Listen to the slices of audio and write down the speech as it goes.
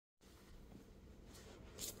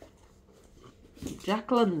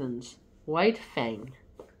Jack London's White Fang.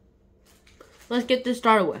 Let's get this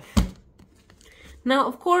started with. Now,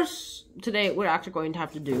 of course, today we're actually going to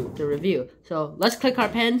have to do the review. So let's click our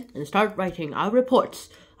pen and start writing our reports.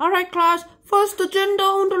 Alright class, first agenda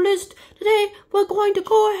on the list. Today we're going to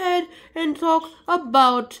go ahead and talk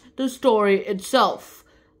about the story itself.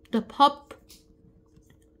 The pup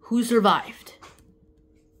who survived.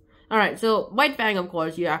 Alright, so White Fang, of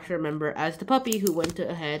course, you actually remember as the puppy who went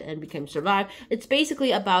ahead and became survived. It's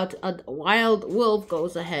basically about a wild wolf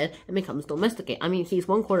goes ahead and becomes domesticated. I mean, he's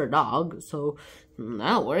 1/4 dog, so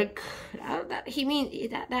that'll work.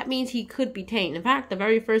 That means he could be tamed. In fact, the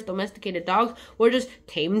very first domesticated dogs were just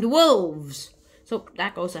tamed wolves. So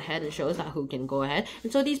that goes ahead and shows that who can go ahead.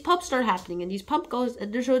 And so these pups start happening, and these pup goes,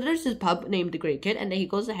 so there's this pup named the Great Kid, and then he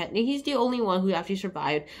goes ahead, and he's the only one who actually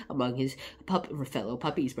survived among his fellow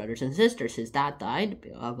puppies, brothers and sisters. His dad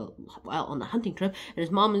died on a hunting trip, and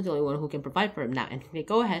his mom is the only one who can provide for him now. And they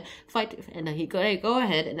go ahead, fight, and then they go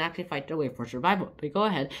ahead and actually fight their way for survival. They go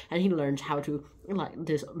ahead, and he learns how to, like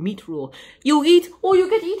this meat rule. You eat or you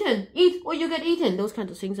get eaten. Eat or you get eaten. Those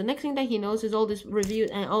kinds of things. The next thing that he knows is all this review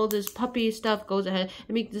and all this puppy stuff goes ahead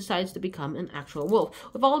and he decides to become an actual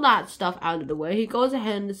wolf. With all that stuff out of the way, he goes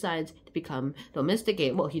ahead and decides to become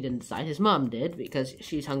domesticated. Well, he didn't decide. His mom did, because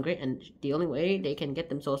she's hungry and the only way they can get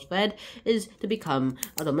themselves fed is to become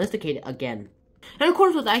domesticated again. And of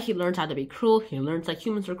course with that, he learns how to be cruel. He learns that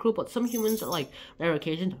humans are cruel, but some humans, like rare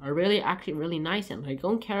occasions, are actually really nice, and they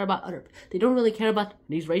don't care about they don't really care about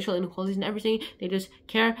these racial inequalities and everything. They just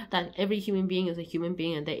care that every human being is a human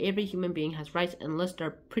being, and that every human being has rights unless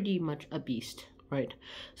they're pretty much a beast. Right.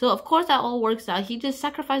 So of course that all works out. He just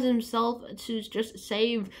sacrifices himself to just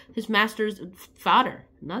save his master's fodder.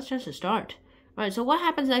 And that's just a start. Alright, so what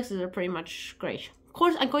happens next is pretty much great. Of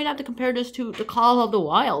course, I'm going to have to compare this to The Call of the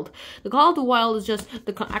Wild. The Call of the Wild is just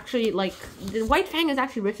the White Fang is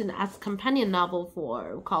actually written as a companion novel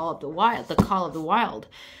for Call of the Wild. The Call of the Wild,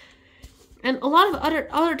 and a lot of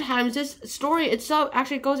other times this story itself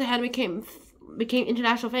actually goes ahead and became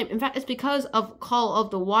international fame. In fact, it's because of Call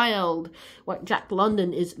of the Wild what Jack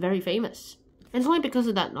London is very famous. And it's only because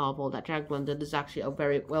of that novel that Jack London is actually a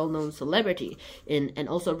very well-known celebrity and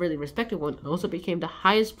also a really respected one. And also became the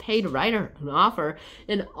highest paid writer and author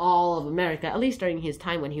in all of America, at least during his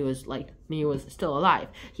time when he was still alive.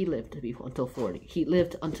 He lived to be until 40. He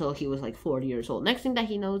lived until he was like 40 years old. Next thing that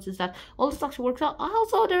he knows is that all this actually works out.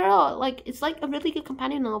 Also, it's like a really good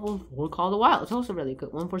companion novel for Call of the Wild. It's also a really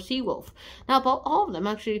good one for Seawolf. Now, but all of them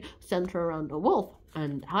actually center around a wolf.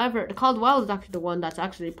 And however, The Call of the Wild is actually the one that's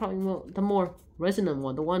actually probably the more resonant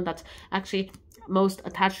one, the one that's actually most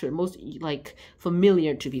attached to it, most like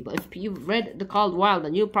familiar to people. If you've read The Call of the Wild,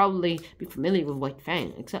 then you'll probably be familiar with White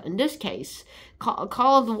Fang. Except in this case,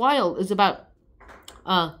 Call of the Wild is about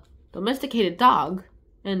a domesticated dog,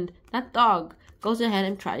 and that dog goes ahead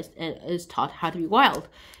and is taught how to be wild.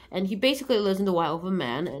 And he basically lives in the wild with a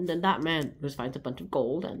man, and then that man just finds a bunch of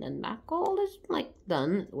gold, and then that gold is like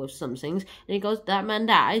done with some things. And he goes, the man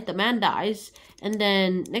dies, and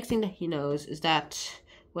then next thing that he knows is that,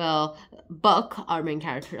 well, Buck, our main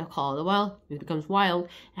character of Call of the Wild, he becomes wild,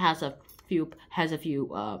 has a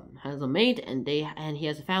mate, and he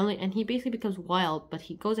has a family, and he basically becomes wild. But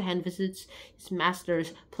he goes ahead and visits his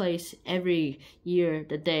master's place every year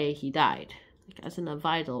the day he died. As an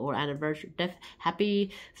vital or anniversary,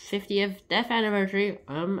 happy 50th death anniversary.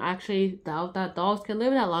 Actually doubt that dogs can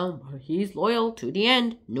live that long, but he's loyal to the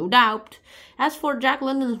end, no doubt. As for Jack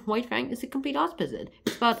London's White Fang, it's the complete opposite.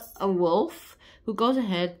 It's about a wolf who goes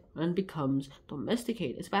ahead and becomes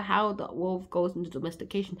domesticated. It's about how the wolf goes into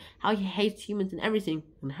domestication, how he hates humans and everything,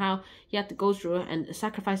 and how he had to go through and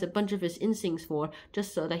sacrifice a bunch of his instincts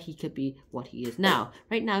just so that he could be what he is now.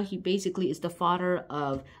 Right now, he basically is the father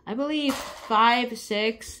of, I believe, 5,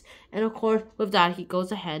 6, and of course, with that, he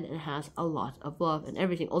goes ahead and has a lot of love and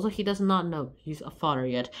everything. Also, he does not know he's a father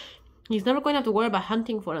yet. He's never going to have to worry about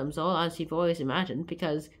hunting for himself, as he's always imagined,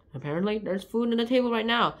 because apparently there's food on the table right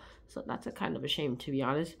now. So that's a kind of a shame, to be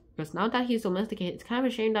honest. Because now that he's domesticated, it's kind of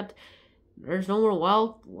a shame that there's no more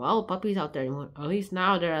wild puppies out there anymore. At least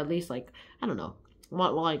now they're at least like, I don't know.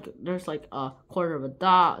 There's like a quarter of a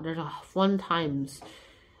dog. There's a 1 times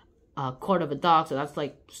a quarter of a dog. So that's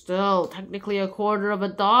like still technically a quarter of a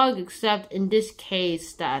dog. Except in this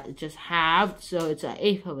case that it just halved. So it's an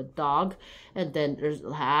 1/8 of a dog. And then there's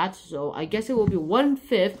that. So I guess it will be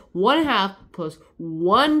 1/5, 1/2 plus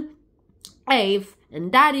 1/8.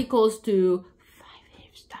 And that equals to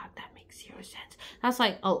 5/8 dog. That makes 0 sense. That's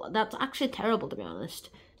like, oh, that's actually terrible, to be honest.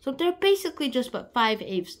 So they're basically just about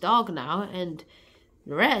 5/8 dog now, and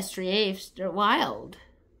the rest, 3/8, they're wild.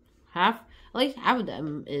 At least half of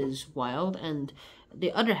them is wild, and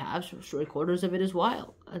the other half, 3/4 of it is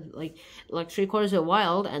wild. Like 3/4 are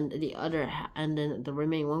wild, and and then the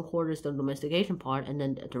remaining 1/4 is the domestication part, and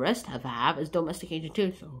then the rest of half is domestication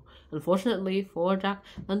too. So unfortunately for Jack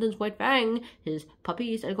London's White Fang, his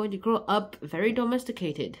puppies are going to grow up very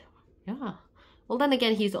domesticated. Yeah. Well, then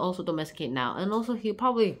again, he's also domesticated now, and also he'll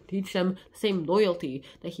probably teach them the same loyalty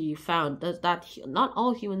that he found. That not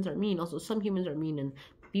all humans are mean. Also, some humans are mean, and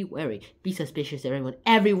be wary, be suspicious of everyone.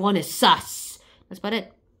 Everyone is sus. That's about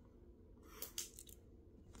it.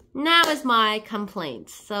 Now is my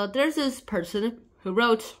complaints. So there's this person who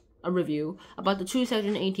wrote a review about the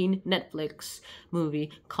 2018 Netflix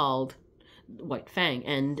movie called White Fang,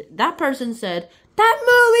 and that person said that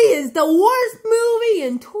movie is the worst movie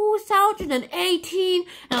in 2018.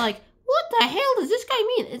 And I'm like, what the hell does this guy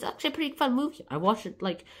mean? It's actually a pretty fun movie. I watched it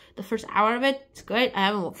like the first hour of it. It's great. I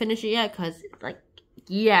haven't finished it yet because like,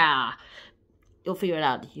 yeah. You'll figure it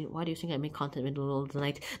out. Why do you think I make content in the middle of the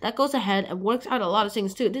night? That goes ahead and works out a lot of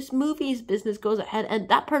things too. This movie's business goes ahead, and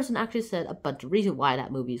that person actually said a bunch of reasons why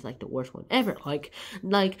that movie is like the worst one ever. Like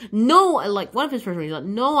no, like one of his first reasons,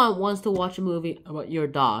 no one wants to watch a movie about your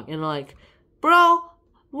dog, and like, bro,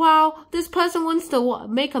 wow, this person wants to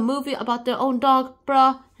make a movie about their own dog,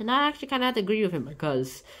 bro, and I actually kind of have to agree with him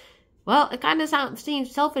because, well, it kind of seems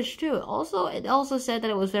selfish too. Also, it also said that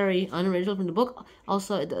it was very unoriginal from the book.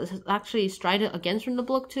 Also, it actually strided against from the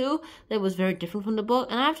book too. That it was very different from the book,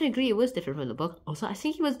 and I have to agree it was different from the book. Also, I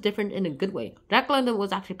think he was different in a good way. Jack London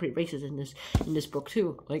was actually pretty racist in this book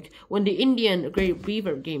too. Like when the Indian Great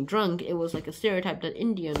Beaver came drunk, it was like a stereotype that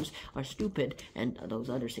Indians are stupid and those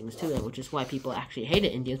other things too, which is why people actually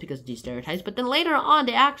hated Indians because of these stereotypes. But then later on,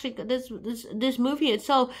 they actually this movie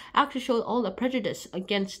itself actually showed all the prejudice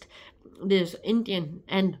against this Indian,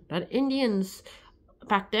 and that Indians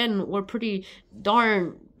back then were pretty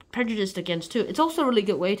darn prejudiced against too. It's also a really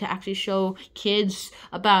good way to actually show kids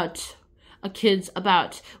about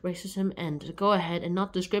racism and to go ahead and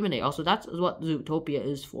not discriminate. Also, that's what Zootopia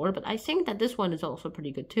is for, but I think that this one is also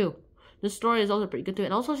pretty good too. The story is also pretty good too,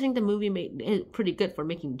 and also I think the movie made it pretty good for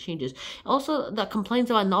making changes. Also, the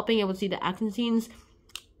complaints about not being able to see the action scenes,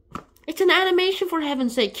 it's an animation, for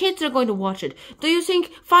heaven's sake. Kids are going to watch it. Do you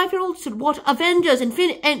think 5-year-olds should watch Avengers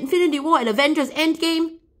Infinity War and Avengers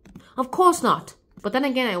Endgame? Of course not. But then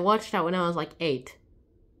again, I watched that when I was like 8.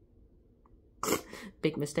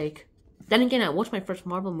 Big mistake. Then again, I watched my first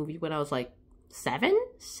Marvel movie when I was like 7?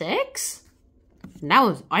 6? And that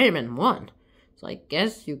was Iron Man 1. So I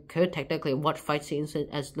guess you could technically watch fight scenes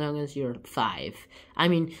as long as you're 5. I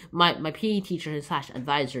mean, my PE teacher /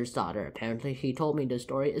 advisor's daughter, apparently, she told me this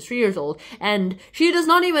story, is 3 years old, and she does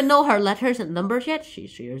not even know her letters and numbers yet.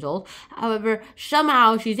 She's 3 years old. However,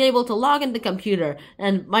 somehow she's able to log in the computer,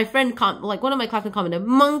 and my friend, one of my classmates commented,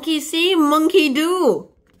 "Monkey see, monkey do."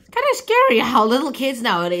 It's kind of scary how little kids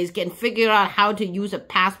nowadays can figure out how to use a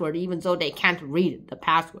password even though they can't read the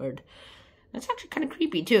password. That's actually kind of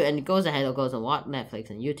creepy too, and it goes ahead and goes on what Netflix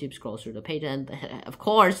and YouTube, scrolls through the page, and of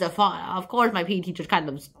course my PE teacher's kind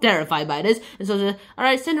of terrified by this, and so says, "All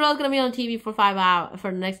right, Cinderella's gonna be on TV for 5 hours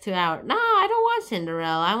for the next 2 hours." No, I don't want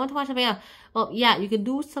Cinderella. I want to watch something else. Well, yeah, you can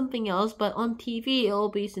do something else, but on TV it'll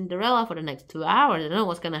be Cinderella for the next 2 hours. I don't know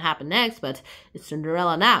what's gonna happen next, but it's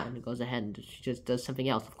Cinderella now, and it goes ahead and she just does something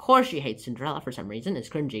else. Of course, she hates Cinderella for some reason. It's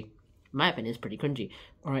cringy. In my opinion, it's pretty cringy.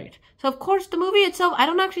 Alright. So, of course, the movie itself, I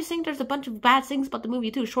don't actually think there's a bunch of bad things about the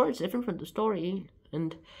movie, too. Sure, it's different from the story.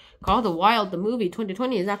 And Call of the Wild, the movie,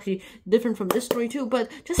 2020, is actually different from this story, too.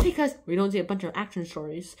 But just because we don't see a bunch of action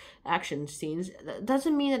scenes, that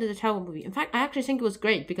doesn't mean that it's a terrible movie. In fact, I actually think it was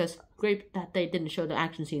great that they didn't show the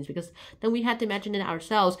action scenes, because then we had to imagine it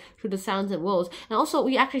ourselves through the sounds and wills. And also,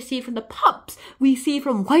 we actually see it from the pups. We see it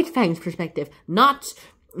from White Fang's perspective, not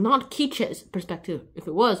Keech's perspective. If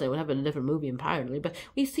it was, I would have a different movie entirely. But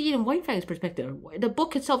we see it in White Fang's perspective. The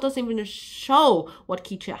book itself doesn't even show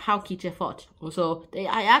how Keech fought. So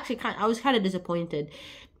I was kind of disappointed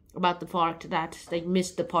about the fact that they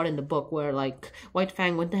missed the part in the book where like White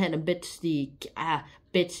Fang went ahead and bit the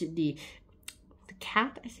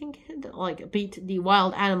cat. I think like beat the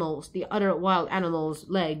other wild animal's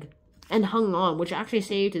leg and hung on, which actually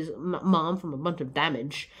saved his mom from a bunch of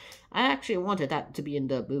damage. I actually wanted that to be in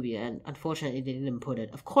the movie, and unfortunately they didn't put it.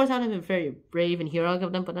 Of course, that would have been very brave and heroic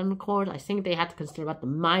of them, but then of course, I think they had to consider about the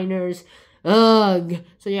minors. Ugh.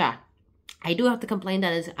 So yeah, I do have to complain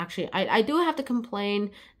that it's actually, I do have to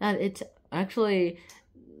complain that it's actually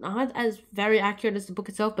not as very accurate as the book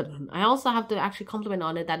itself, but I also have to actually compliment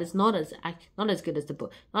on it that it's not as good as the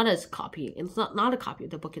book, not as copy. It's not a copy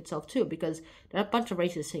of the book itself too, because there are a bunch of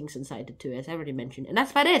racist things inside it too, as I already mentioned, and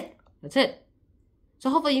that's about it. That's it. So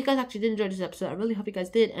hopefully you guys actually did enjoy this episode. I really hope you guys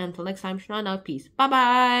did. And until next time, Shannon out. Peace.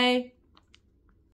 Bye-bye.